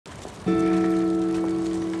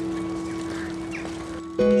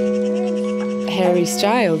Harry's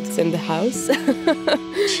child in the house.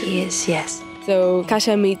 She is, yes. So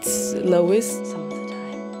Kasia meets Lois. Some of the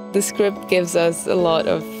time. The script gives us a lot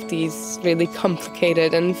of these really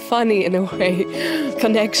complicated and funny, in a way,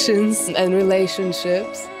 connections and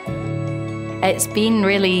relationships. It's been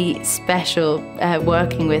really special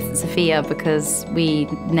working with Zofia because we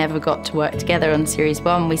never got to work together on series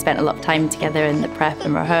 1. We spent a lot of time together in the prep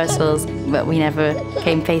and rehearsals, but we never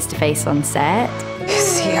came face to face on set. You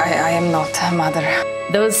see, I am not a mother.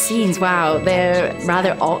 Those scenes, wow, they're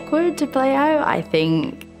rather awkward to play out. I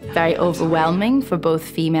think very overwhelming for both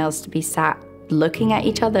females to be sat looking at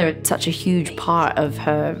each other. It's such a huge part of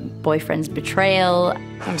her boyfriend's betrayal.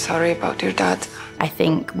 I'm sorry about your dad. I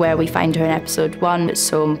think where we find her in episode 1, it's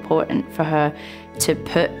so important for her to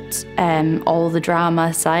put all the drama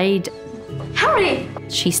aside. Harry!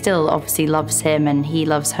 She still obviously loves him and he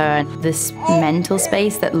loves her. This mental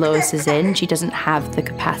space that Lois is in, she doesn't have the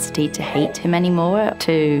capacity to hate him anymore,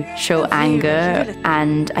 to show anger.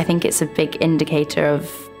 And I think it's a big indicator of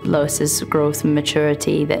Lois's growth and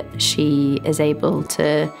maturity that she is able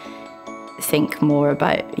to think more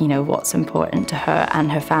about, you know, what's important to her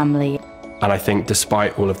and her family. And I think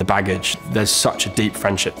despite all of the baggage, there's such a deep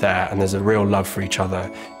friendship there and there's a real love for each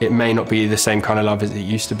other. It may not be the same kind of love as it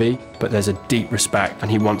used to be, but there's a deep respect and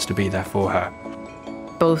he wants to be there for her.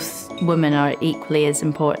 Both women are equally as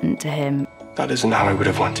important to him. That isn't how I would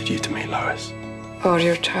have wanted you to meet Lois. Or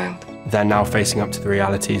your child. They're now facing up to the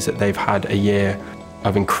realities that they've had a year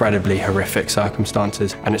of incredibly horrific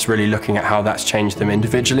circumstances, and it's really looking at how that's changed them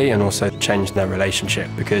individually and also changed their relationship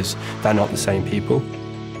because they're not the same people.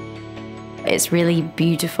 It's really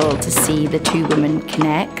beautiful to see the two women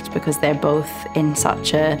connect because they're both in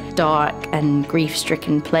such a dark and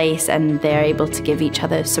grief-stricken place, and they're able to give each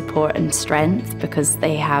other support and strength because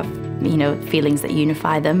they have, you know, feelings that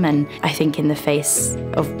unify them. And I think in the face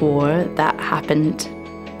of war, that happened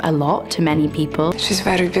a lot to many people. She's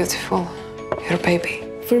very beautiful, your baby.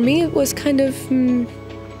 For me, it was kind of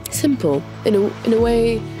simple. In a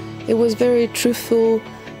way, it was very truthful,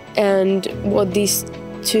 and what these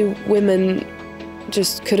two women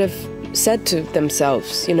just could have said to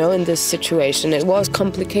themselves, you know, in this situation. It was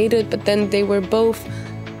complicated, but then they weren't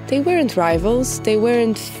rivals, they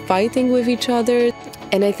weren't fighting with each other.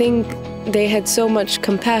 And I think they had so much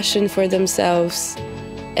compassion for themselves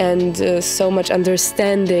and so much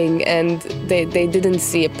understanding, and they didn't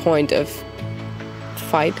see a point of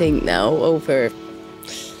fighting now over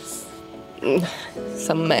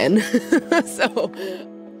some man. So